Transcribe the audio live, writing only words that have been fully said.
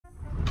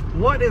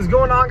What is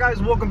going on, guys?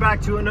 Welcome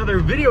back to another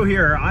video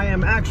here. I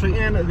am actually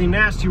in the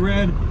Nasty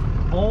Red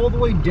all the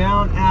way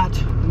down at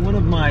one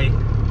of my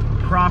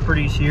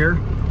properties here,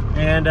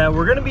 and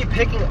we're going to be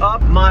picking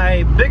up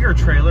my bigger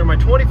trailer, my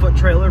 20-foot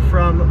trailer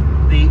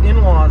from the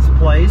in-laws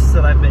place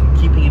that I've been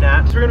keeping it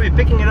at. So we're going to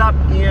be picking it up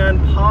and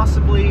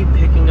possibly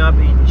picking up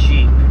a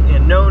Jeep.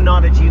 And no,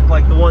 not a Jeep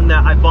like the one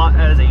that I bought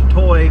as a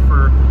toy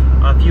for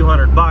a few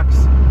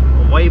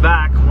 $100 way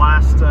back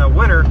last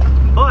winter,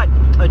 but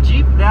a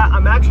Jeep that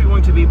I'm actually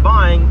going to be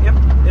buying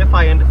if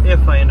I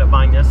end up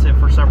buying this. If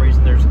for some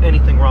reason there's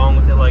anything wrong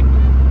with it, like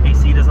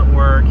AC doesn't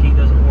work, heat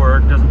doesn't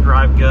work, doesn't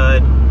drive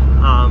good,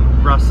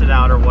 rusted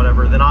out or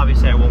whatever, then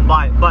obviously I won't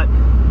buy it. But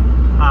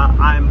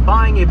I'm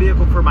buying a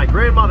vehicle for my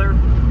grandmother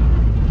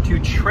to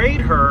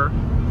trade her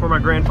for my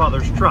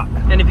grandfather's truck.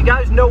 And if you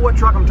guys know what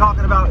truck I'm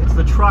talking about, it's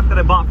the truck that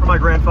I bought for my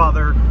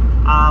grandfather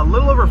a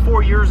little over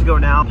 4 years ago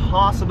now.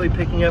 Possibly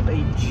picking up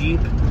a Jeep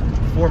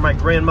for my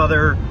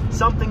grandmother,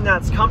 something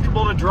that's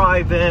comfortable to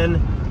drive in,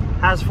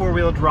 has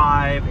four-wheel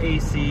drive,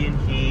 AC and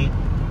heat,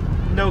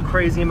 no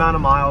crazy amount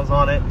of miles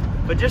on it,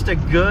 but just a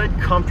good,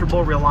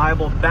 comfortable,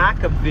 reliable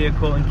backup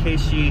vehicle in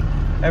case she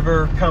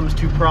ever comes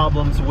to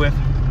problems with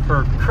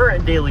her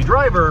current daily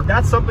driver.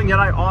 That's something that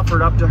I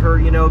offered up to her,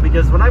 you know,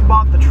 because when I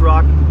bought the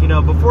truck, you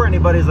know, before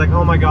anybody's like,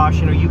 oh my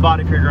gosh, you know, you bought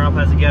it for your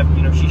grandpa as a gift,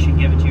 you know, she should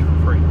give it to you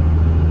for free.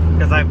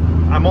 Because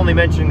I'm only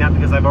mentioning that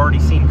because I've already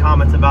seen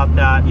comments about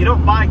that. You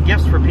don't buy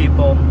gifts for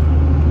people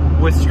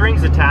with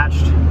strings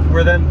attached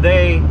where then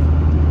they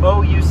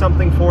owe you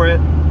something for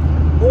it,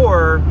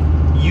 or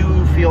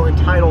you feel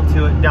entitled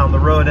to it down the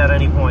road at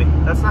any point.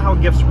 That's not how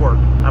gifts work.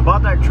 I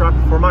bought that truck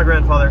for my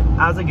grandfather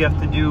as a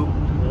gift to do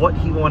what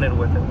he wanted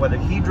with it. Whether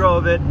he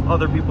drove it,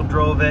 other people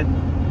drove it,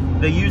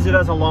 they used it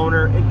as a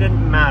loaner, it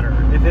didn't matter.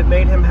 If it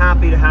made him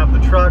happy to have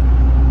the truck,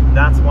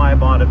 that's why I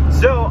bought it.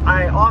 So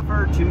I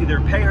offered to either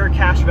pay her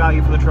cash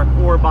value for the truck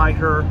or buy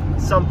her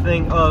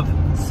something of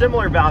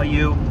similar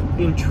value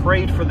in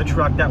trade for the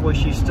truck. That way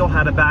she still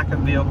had a backup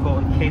vehicle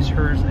in case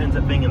hers ends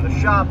up being in the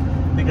shop,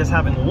 because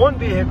having one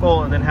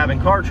vehicle and then having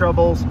car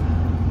troubles,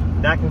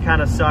 that can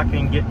kind of suck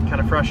and get kind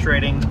of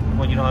frustrating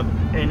when you don't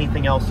have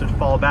anything else to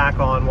fall back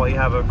on while you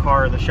have a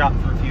car in the shop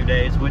for a few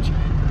days, which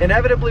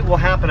inevitably will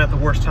happen at the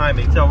worst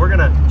timing. So we're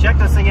gonna check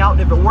this thing out,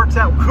 and if it works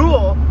out,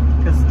 cool,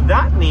 because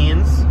that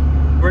means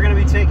we're gonna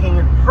be taking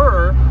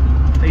her,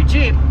 a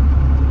Jeep,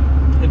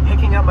 and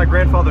picking up my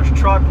grandfather's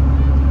truck,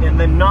 and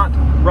then not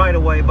right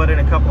away, but in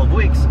a couple of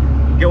weeks,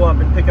 go up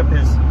and pick up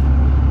his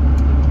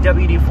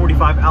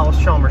WD-45 Alice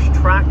Chalmers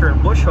tractor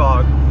and bush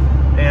hog,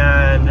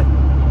 and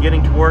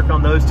getting to work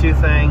on those two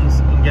things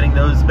and getting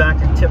those back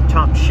in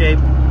tip-top shape.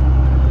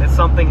 It's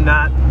something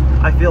that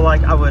I feel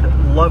like I would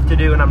love to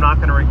do, and I'm not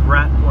going to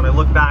regret when I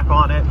look back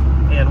on it.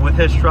 And with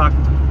his truck,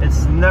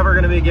 it's never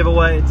going to be a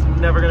giveaway. It's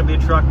never going to be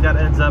a truck that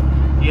ends up,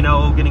 you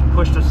know, getting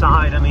pushed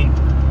aside. I mean,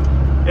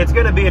 it's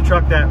going to be a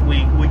truck that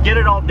we get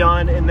it all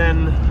done, and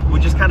then we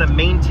just kind of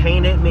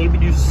maintain it, maybe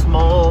do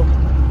small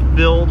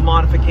build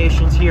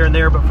modifications here and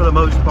there, but for the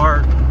most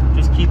part,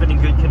 just keep it in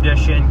good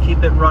condition, keep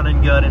it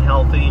running good and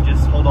healthy, and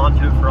just hold on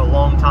to it for a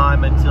long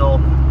time until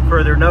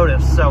further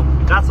notice. So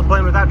that's the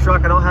plan with that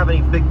truck. I don't have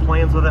any big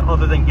plans with it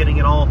other than getting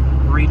it all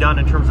redone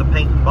in terms of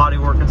paint and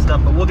bodywork and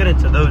stuff, but we'll get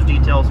into those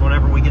details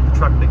whenever we get the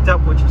truck picked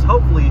up, which is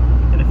hopefully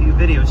in a few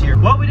videos here.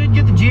 Well, we did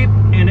get the Jeep,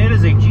 and it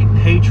is a Jeep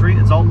Patriot.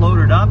 It's all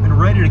loaded up and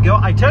ready to go.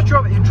 I test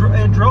drove it. It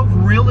drove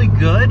really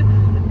good,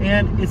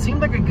 and it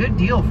seemed like a good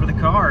deal for the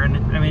car. And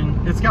I mean,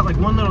 it's got like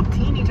one little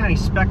teeny tiny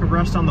speck of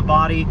rust on the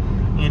body,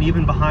 and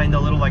even behind the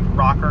little like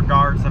rocker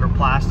guards that are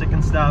plastic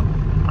and stuff.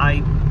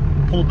 I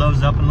pulled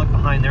those up and looked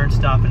behind there and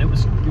stuff, and it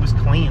was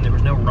clean. There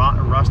was no rot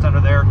or rust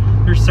under there.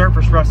 There's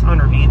surface rust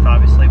underneath,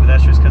 obviously, but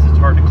that's just because it's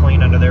hard to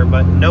clean under there.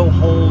 But no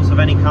holes of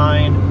any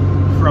kind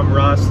from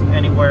rust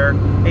anywhere.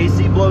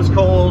 AC blows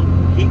cold.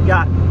 Heat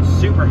got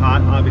super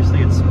hot. Obviously,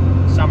 it's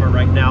summer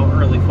right now,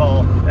 early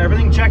fall.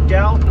 Everything checked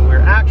out. We're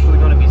actually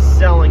going to be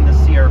selling the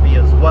CR-V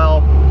as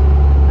well.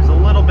 There's a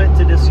little bit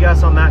to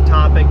discuss on that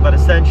topic, but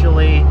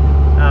essentially,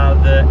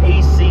 the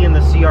AC in the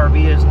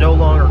CR-V is no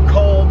longer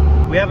cold.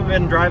 We haven't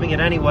been driving it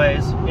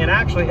anyways, and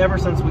actually ever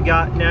since we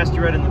got Nasty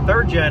Red in the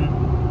 3rd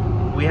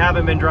gen, we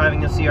haven't been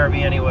driving the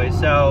CR-V anyway.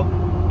 So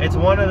it's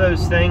one of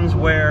those things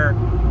where,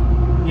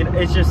 you know,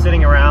 it's just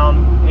sitting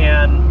around,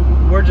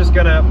 and we're just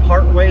gonna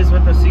part ways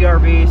with the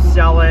CR-V,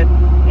 sell it,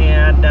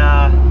 and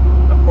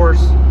of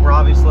course we're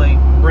obviously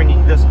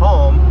bringing this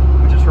home,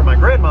 which is for my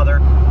grandmother,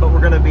 but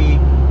we're gonna be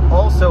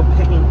also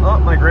picking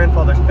up my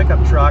grandfather's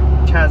pickup truck,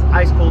 which has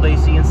ice cold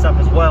AC and stuff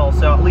as well.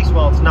 So at least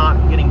while it's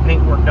not getting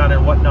paint work done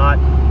and whatnot,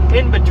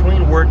 in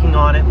between working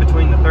on it,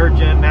 between the 3rd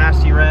gen,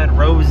 Nasty Red,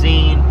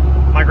 Rosine,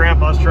 my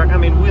grandpa's truck, I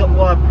mean, we'll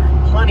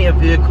have plenty of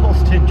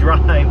vehicles to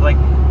drive. Like,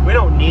 we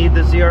don't need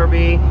the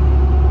CR-V,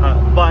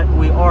 but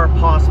we are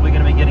possibly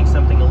going to be getting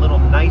something a little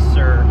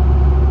nicer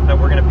that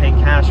we're going to pay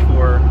cash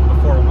for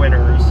before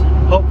winters.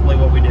 Hopefully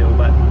what we do,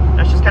 but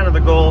that's just kind of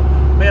the goal.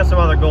 We have some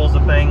other goals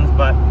of things,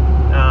 but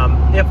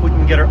if we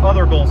can get our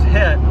other goals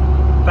hit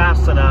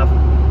fast enough,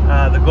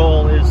 the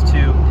goal is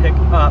to pick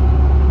up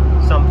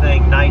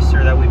something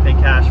nicer that we pay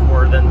cash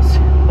for than,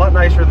 a lot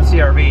nicer than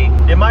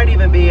CRV. It might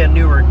even be a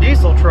newer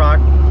diesel truck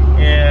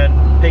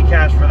and pay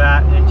cash for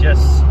that and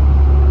just,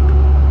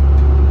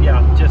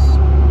 yeah, just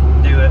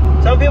do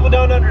it. Some people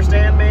don't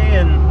understand me,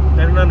 and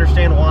they don't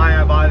understand why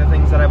I buy the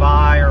things that I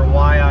buy or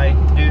why I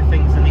do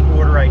things in the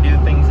order I do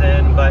things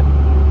in, but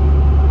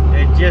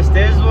it just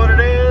is what it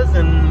is,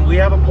 and we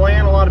have a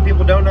plan. A lot of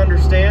people don't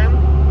understand.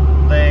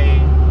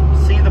 They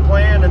see the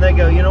plan and they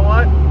go, you know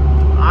what?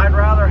 I'd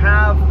rather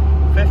have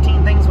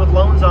 15 things with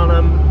loans on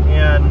them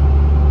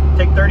and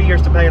take 30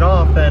 years to pay it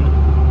off than,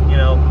 you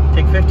know,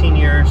 take 15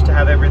 years to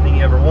have everything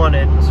you ever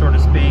wanted, so to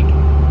speak,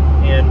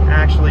 and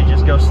actually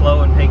just go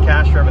slow and pay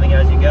cash for everything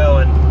as you go.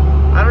 And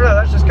I don't know,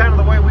 that's just kind of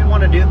the way we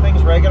want to do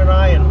things, Reagan and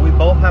I, and we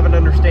both have an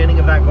understanding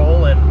of that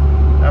goal, and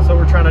that's what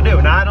we're trying to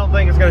do. Now, I don't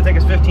think it's going to take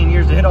us 15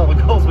 years to hit all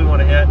the goals we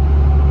want to hit,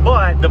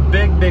 but the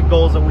big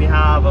goals that we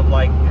have of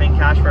like paying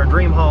cash for our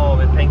dream home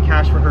and paying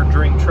cash for her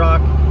dream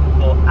truck,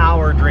 well,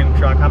 our dream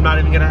truck. I'm not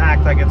even going to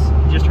act like it's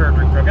just her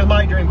dream truck. It's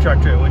my dream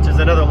truck too, which is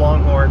another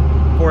Longhorn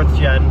 4th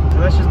gen.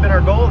 And that's just been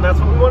our goal, and that's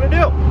what we want to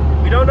do.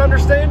 If you don't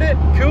understand it,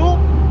 cool.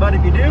 But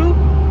if you do,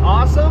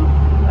 awesome.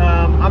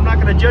 I'm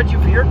not going to judge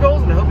you for your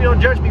goals, and I hope you don't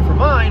judge me for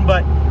mine,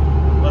 but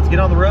let's get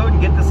on the road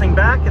and get this thing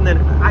back. And then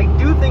I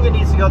do think it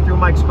needs to go through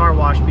Mike's car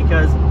wash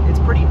because it's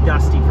pretty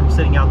dusty from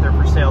sitting out there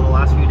for sale the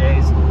last few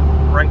days,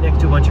 right next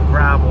to a bunch of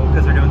gravel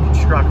because they're doing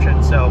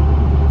construction. So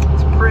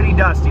it's pretty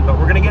dusty, but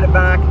we're going to get it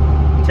back,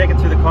 take it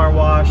through the car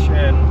wash,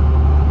 and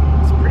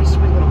it's a pretty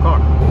sweet little car.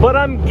 But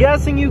I'm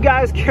guessing you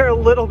guys care a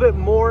little bit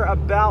more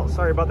about,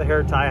 sorry about the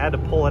hair tie, I had to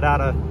pull it out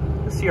of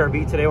the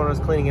CRV today when I was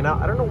cleaning it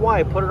out. I don't know why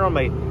I put it on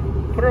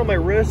my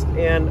wrist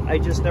and I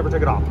just never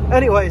took it off.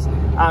 Anyways,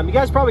 you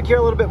guys probably care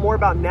a little bit more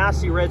about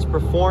Nasty Red's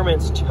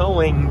performance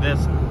towing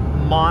this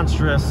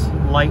monstrous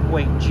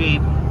lightweight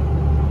Jeep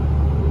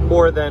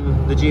more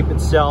than the Jeep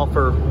itself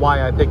or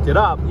why I picked it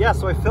up. Yeah,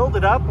 so I filled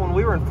it up when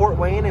we were in Fort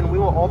Wayne, and we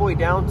went all the way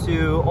down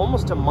to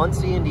almost to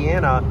Muncie,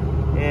 Indiana,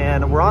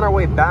 and we're on our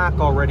way back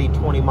already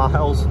 20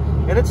 miles,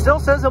 and it still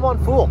says I'm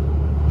on full.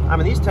 I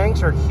mean, these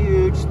tanks are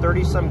huge,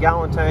 30-some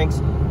gallon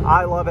tanks.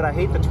 I love it. I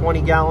hate the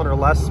 20-gallon or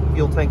less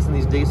fuel tanks in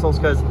these diesels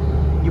because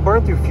you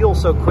burn through fuel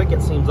so quick,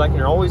 it seems like, and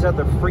you're always at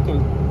the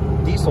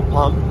freaking diesel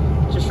pump.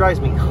 It just drives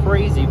me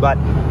crazy. But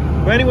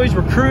anyways,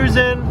 we're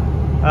cruising.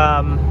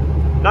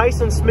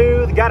 Nice and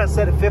smooth. Got it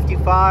set at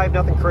 55,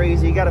 nothing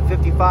crazy. Got a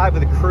 55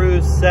 with a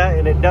cruise set,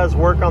 and it does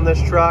work on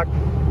this truck.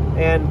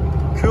 And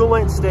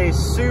coolant stays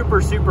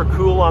super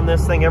cool on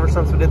this thing ever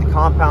since we did the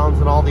compounds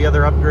and all the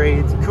other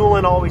upgrades.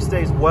 Coolant always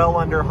stays well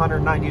under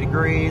 190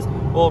 degrees.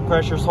 Oil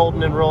pressure's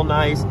holding in real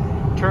nice.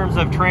 In terms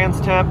of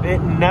trans temp, it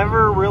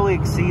never really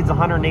exceeds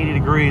 180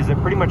 degrees. It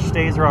pretty much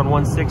stays around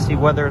 160,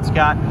 whether it's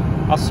got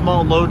a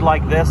small load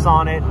like this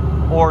on it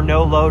or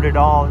no load at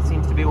all. It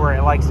seems to be where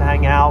it likes to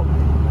hang out.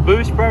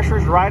 Boost pressure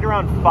is right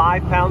around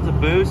 5 pounds of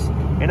boost,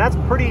 and that's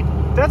pretty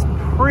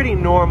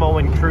normal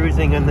when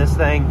cruising in this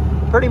thing.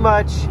 Pretty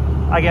much,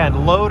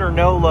 again, load or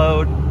no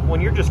load, when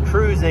you're just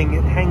cruising,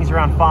 it hangs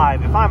around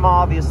 5. If I'm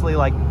obviously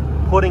like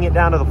putting it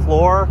down to the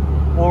floor,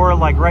 or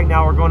like right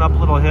now we're going up a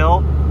little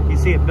hill, you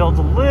see it builds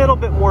a little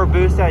bit more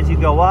boost as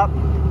you go up,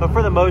 but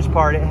for the most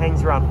part it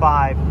hangs around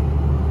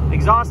 5.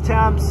 Exhaust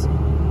temps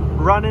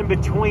running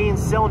between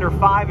cylinder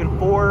 5 and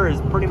 4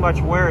 is pretty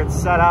much where it's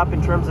set up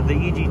in terms of the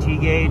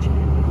EGT gauge,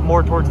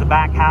 more towards the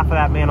back half of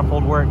that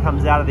manifold where it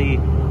comes out of the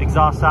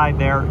exhaust side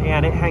there,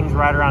 and it hangs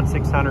right around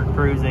 600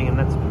 cruising, and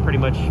that's pretty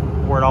much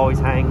where it always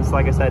hangs.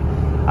 Like I said,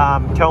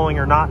 towing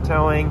or not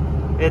towing,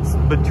 it's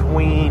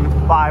between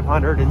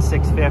 500 and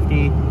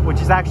 650, which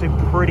is actually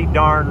pretty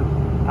darn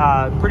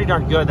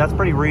good. That's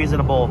pretty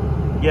reasonable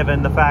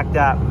given the fact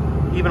that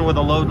even with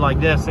a load like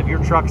this, if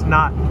your truck's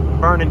not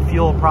burning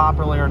fuel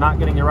properly or not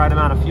getting the right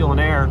amount of fuel and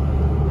air,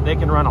 they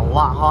can run a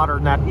lot hotter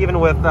than that, even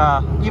with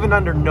even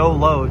under no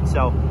load.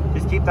 So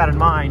just keep that in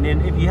mind.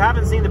 And if you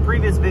haven't seen the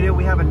previous video,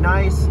 we have a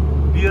nice,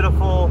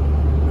 beautiful,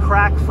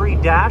 crack-free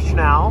dash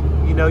now.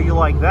 You know you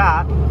like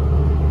that.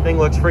 Thing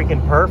looks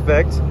freaking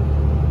perfect.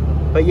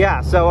 But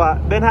yeah,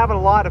 so been having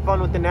a lot of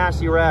fun with the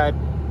Nasty Red.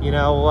 You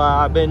know,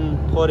 I've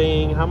been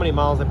putting, how many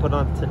miles I put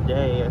on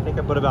today? I think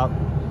I put about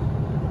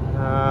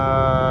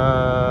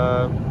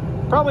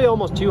probably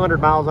almost 200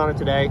 miles on it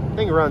today.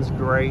 Thing runs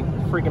great.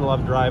 Freaking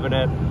love driving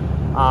it.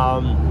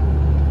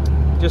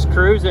 Just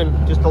cruising,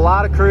 just a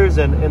lot of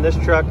cruising, and this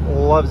truck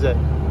loves it.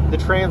 The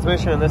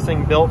transmission in this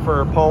thing built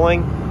for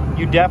pulling,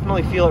 you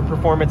definitely feel it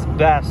perform its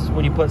best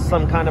when you put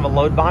some kind of a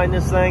load behind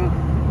this thing.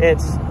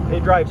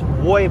 It drives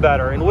way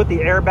better, and with the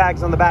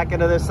airbags on the back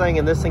end of this thing,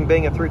 and this thing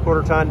being a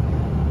 3/4 ton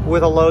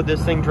with a load,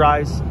 this thing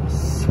drives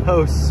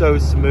so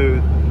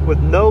smooth. With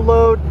no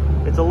load,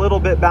 it's a little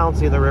bit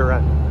bouncy in the rear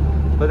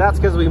end, but that's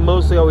because we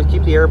mostly always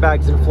keep the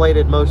airbags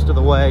inflated most of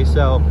the way,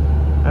 so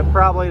that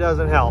probably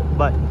doesn't help.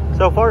 But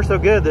so far so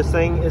good. This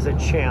thing is a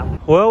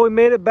champ. Well, we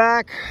made it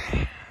back.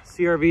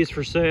 CRV's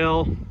for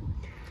sale.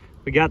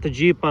 We got the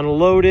Jeep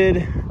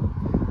unloaded.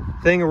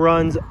 Thing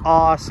runs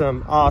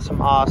awesome,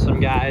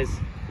 guys.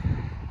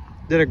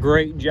 Did a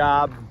great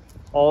job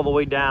all the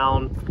way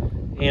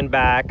down and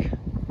back.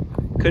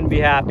 Couldn't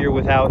be happier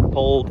with how it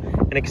pulled,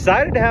 and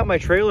excited to have my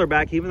trailer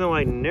back, even though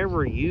I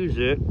never use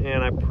it,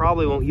 and I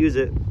probably won't use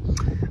it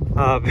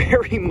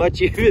very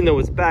much even though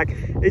it's back.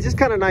 It's just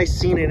kind of nice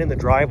seeing it in the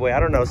driveway. I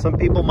don't know, some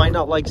people might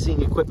not like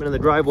seeing equipment in the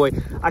driveway.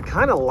 I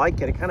kind of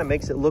like it. It kind of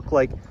makes it look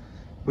like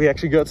we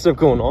actually got stuff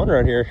going on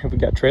around here. We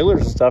got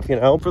trailers and stuff, you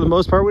know. For the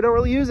most part, we don't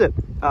really use it,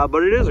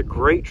 but it is a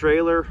great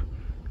trailer,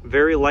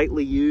 very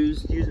lightly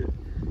used. Use it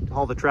to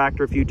haul the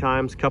tractor a few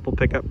times, a couple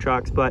pickup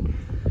trucks, but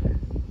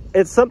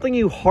it's something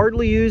you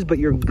hardly use, but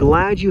you're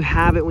glad you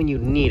have it when you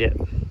need it,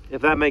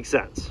 if that makes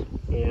sense.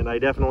 And I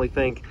definitely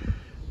think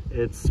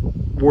it's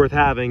worth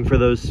having for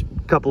those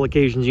couple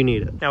occasions you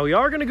need it. Now we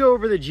are going to go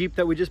over the Jeep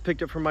that we just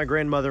picked up from my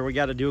grandmother. We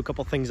got to do a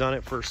couple things on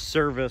it for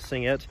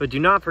servicing it, but do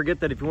not forget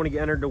that if you want to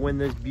get entered to win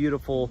this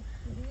beautiful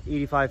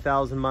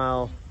 85,000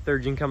 mile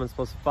third gen Cummins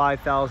plus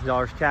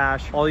 $5,000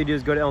 cash, all you do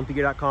is go to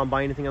lmpgear.com,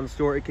 buy anything on the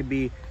store. It could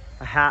be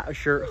a hat, a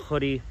shirt,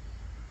 hoodie,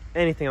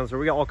 anything else. So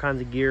we got all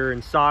kinds of gear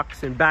and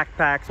socks and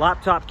backpacks,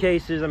 laptop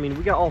cases. I mean,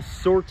 we got all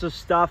sorts of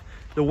stuff.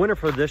 The winner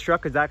for this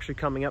truck is actually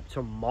coming up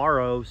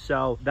tomorrow,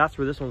 so that's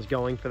where this one's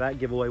going for that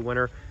giveaway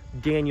winner,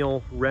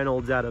 Daniel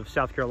Reynolds out of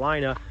South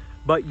Carolina.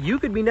 But you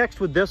could be next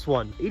with this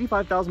one,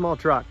 85,000 mile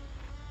truck.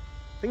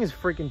 I think it's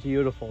freaking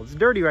beautiful. It's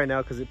dirty right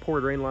now because it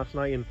poured rain last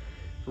night and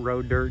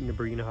road dirt and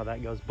debris, you know how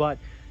that goes. But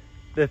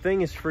the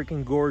thing is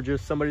freaking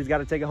gorgeous. Somebody's got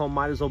to take it home,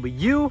 might as well be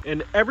you.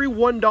 And every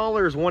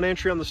 $1 is one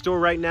entry on the store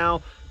right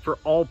now for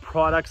all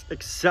products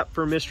except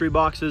for mystery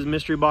boxes.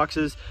 Mystery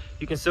boxes,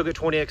 you can still get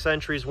 20x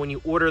entries when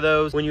you order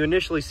those. When you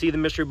initially see the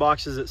mystery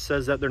boxes, it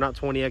says that they're not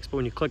 20x, but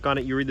when you click on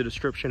it, you read the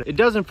description, it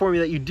does inform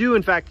you that you do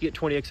in fact get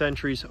 20x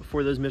entries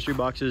for those mystery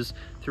boxes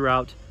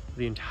throughout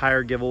the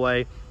entire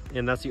giveaway.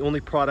 And that's the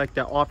only product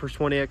that offers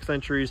 20x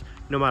entries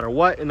no matter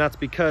what, and that's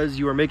because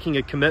you are making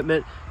a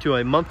commitment to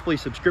a monthly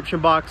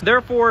subscription box.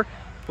 Therefore,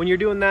 when you're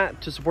doing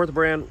that to support the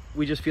brand,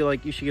 we just feel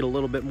like you should get a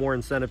little bit more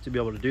incentive to be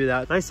able to do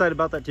that. Nice side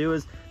about that too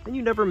is then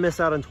you never miss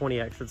out on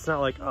 20x. It's not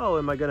like, oh,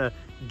 am I gonna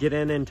get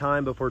in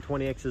time before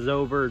 20x is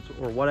over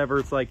or whatever.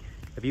 It's like,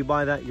 if you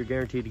buy that, you're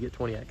guaranteed to get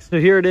 20x. So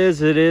here it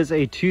is. It is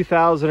a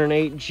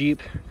 2008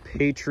 Jeep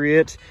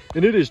Patriot,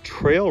 and it is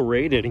trail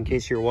rated, in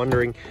case you're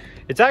wondering.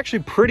 It's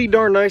actually pretty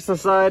darn nice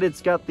inside.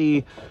 It's got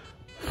the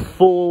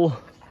full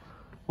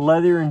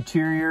leather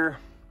interior.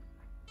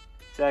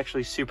 It's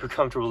actually super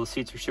comfortable. The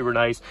seats are super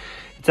nice.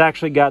 It's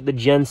actually got the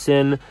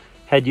Jensen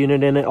head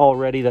unit in it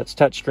already. That's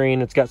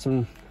touchscreen. It's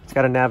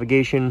got a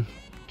navigation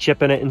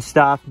chip in it and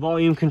stuff.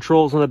 Volume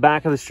controls on the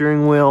back of the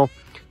steering wheel.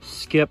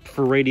 Skip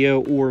for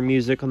radio or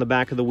music on the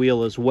back of the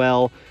wheel as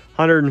well.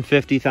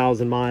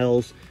 150,000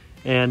 miles.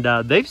 And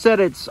they've said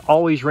it's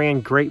always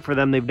ran great for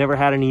them. They've never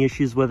had any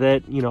issues with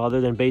it, you know,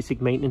 other than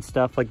basic maintenance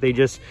stuff. Like they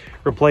just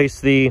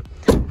replaced the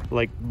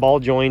like ball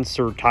joints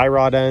or tie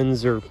rod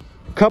ends or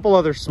a couple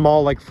other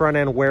small like front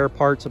end wear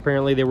parts.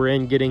 Apparently they were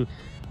in getting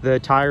the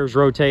tires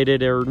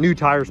rotated or new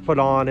tires put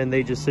on, and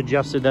they just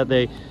suggested that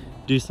they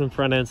do some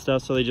front end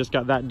stuff. So they just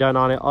got that done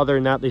on it. Other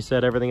than that, they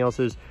said everything else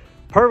is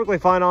perfectly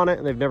fine on it,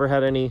 and they've never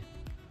had any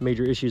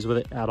major issues with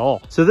it at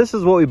all. So this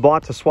is what we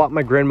bought to swap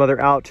my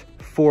grandmother out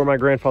for my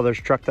grandfather's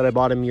truck that I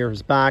bought him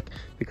years back,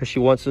 because she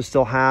wants to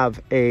still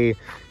have a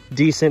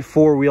decent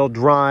four-wheel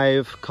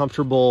drive,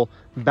 comfortable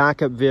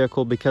backup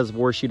vehicle, because of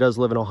where she does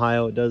live in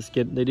Ohio.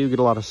 They do get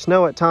a lot of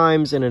snow at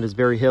times, and it is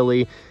very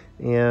hilly,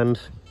 and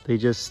they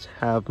just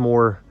have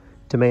more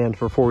demand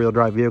for four-wheel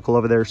drive vehicle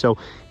over there. So,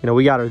 you know,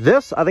 we got her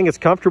this. I think it's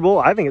comfortable.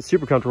 I think it's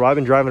super comfortable. I've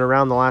been driving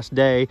around the last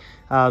day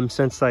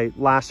since I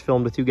last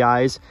filmed with you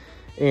guys,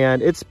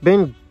 and it's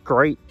been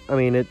great. I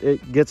mean,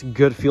 it gets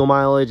good fuel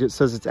mileage. It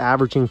says it's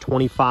averaging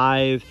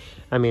 25.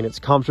 I mean, it's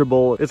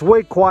comfortable. It's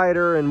way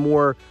quieter and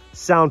more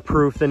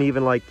soundproof than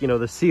even like, you know,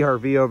 the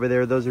CR-V over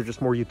there. Those are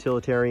just more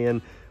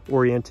utilitarian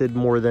oriented,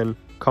 more than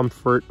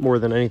comfort, more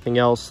than anything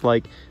else.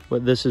 Like,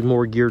 but this is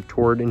more geared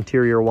toward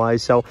interior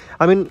wise. So,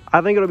 I mean,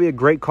 I think it'll be a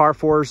great car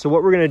for her. So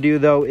what we're going to do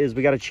though is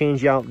we got to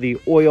change out the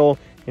oil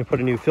and put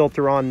a new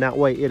filter on. That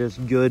way it is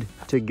good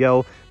to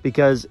go,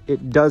 because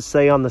it does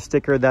say on the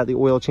sticker that the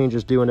oil change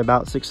is due in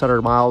about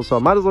 600 miles. So I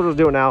might as well just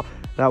do it now.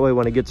 That way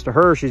when it gets to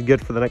her, she's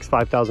good for the next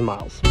 5,000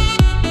 miles.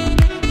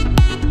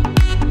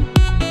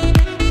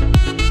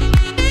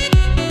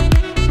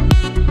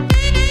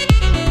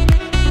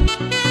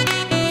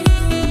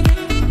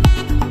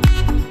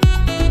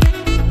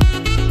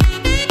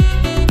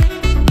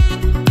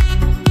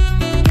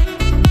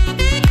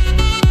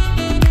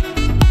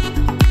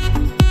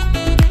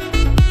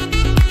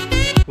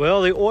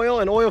 Well, the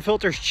oil and oil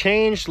filters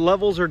changed,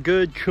 levels are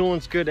good,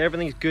 coolant's good,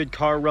 everything's good,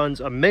 car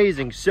runs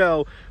amazing.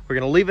 So we're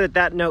gonna leave it at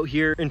that note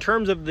here. In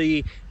terms of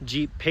the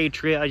Jeep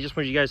Patriot, I just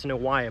wanted you guys to know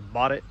why I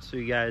bought it, so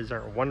you guys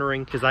aren't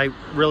wondering, because I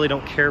really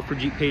don't care for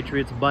Jeep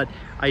Patriots, but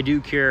I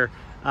do care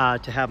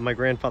to have my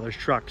grandfather's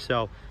truck.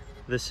 So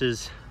this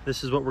is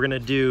what we're gonna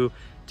do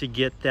to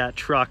get that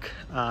truck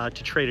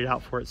to trade it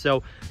out for it.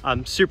 So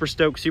I'm super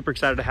stoked, super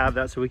excited to have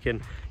that, so we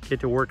can get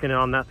to working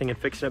on that thing and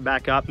fixing it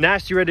back up.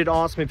 Nasty Red did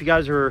awesome. If you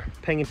guys are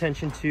paying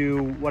attention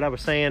to what I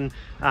was saying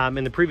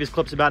in the previous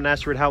clips about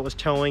Nasty Red, how it was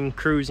towing,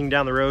 cruising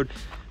down the road,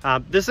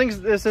 This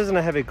isn't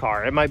a heavy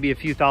car. It might be a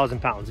few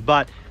thousand pounds,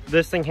 but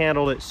this thing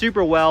handled it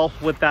super well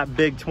with that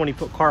big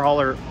 20-foot car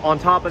hauler. On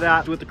top of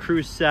that, with the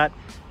cruise set,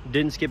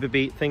 didn't skip a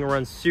beat. Thing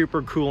runs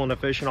super cool and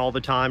efficient all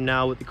the time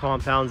now with the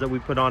compounds that we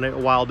put on it a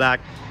while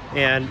back.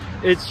 And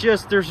it's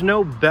just, there's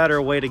no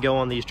better way to go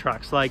on these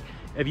trucks. Like,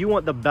 if you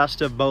want the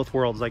best of both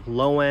worlds, like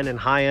low end and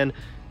high end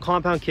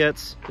compound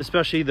kits,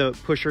 especially the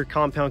pusher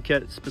compound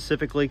kit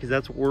specifically, because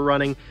that's what we're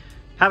running,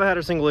 haven't had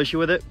a single issue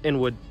with it and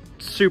would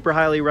super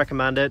highly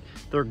recommend it.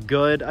 They're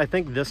good. I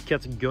think this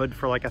kit's good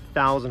for like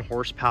 1,000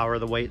 horsepower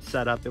the way it's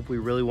set up if we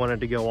really wanted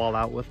to go all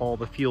out with all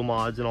the fuel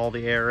mods and all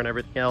the air and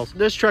everything else.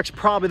 This truck's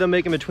probably they'll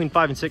make them between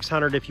 500 and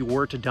 600 if you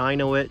were to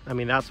dyno it. I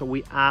mean, that's what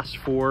we asked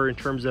for in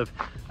terms of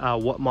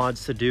what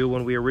mods to do.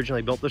 When we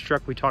originally built this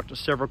truck, we talked to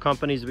several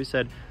companies. We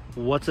said,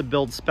 what's a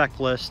build spec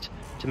list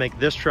to make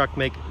this truck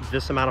make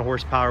this amount of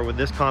horsepower with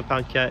this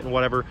compound kit and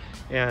whatever,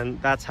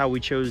 and that's how we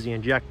chose the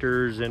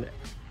injectors and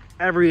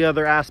every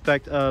other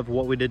aspect of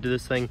what we did to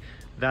this thing.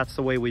 That's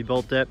the way we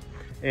built it.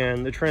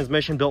 And the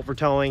transmission built for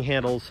towing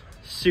handles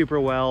super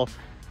well.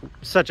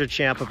 Such a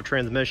champ of a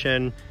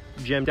transmission.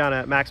 Jim down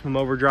at Maximum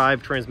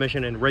Overdrive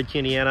Transmission in Red Key,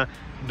 Indiana,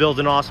 builds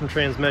an awesome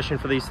transmission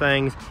for these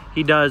things.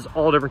 He does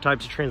all different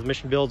types of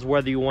transmission builds,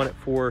 whether you want it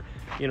for,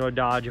 you know, a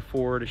Dodge, a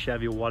Ford, a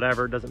Chevy,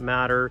 whatever, it doesn't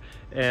matter.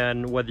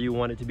 And whether you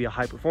want it to be a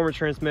high performance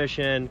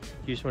transmission,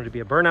 you just want it to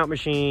be a burnout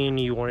machine,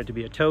 you want it to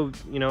be a tow,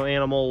 you know,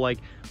 animal, like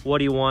what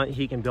do you want,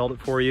 he can build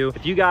it for you.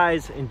 If you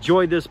guys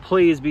enjoyed this,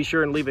 please be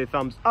sure and leave a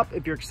thumbs up.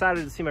 If you're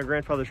excited to see my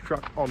grandfather's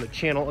truck on the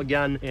channel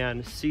again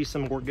and see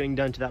some work getting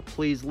done to that,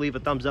 please leave a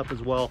thumbs up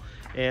as well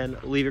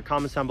and leave your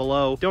comments down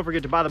below. Don't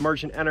forget to buy the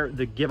merch and enter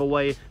the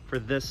giveaway for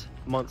this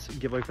month's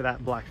giveaway for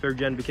that black 3rd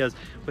gen, because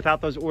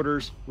without those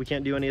orders we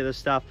can't do any of this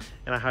stuff,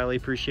 and I highly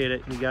appreciate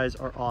it. You guys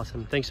are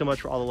awesome. Thanks so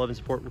much for all the love and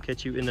support. We'll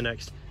catch you in the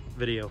next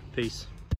video. Peace.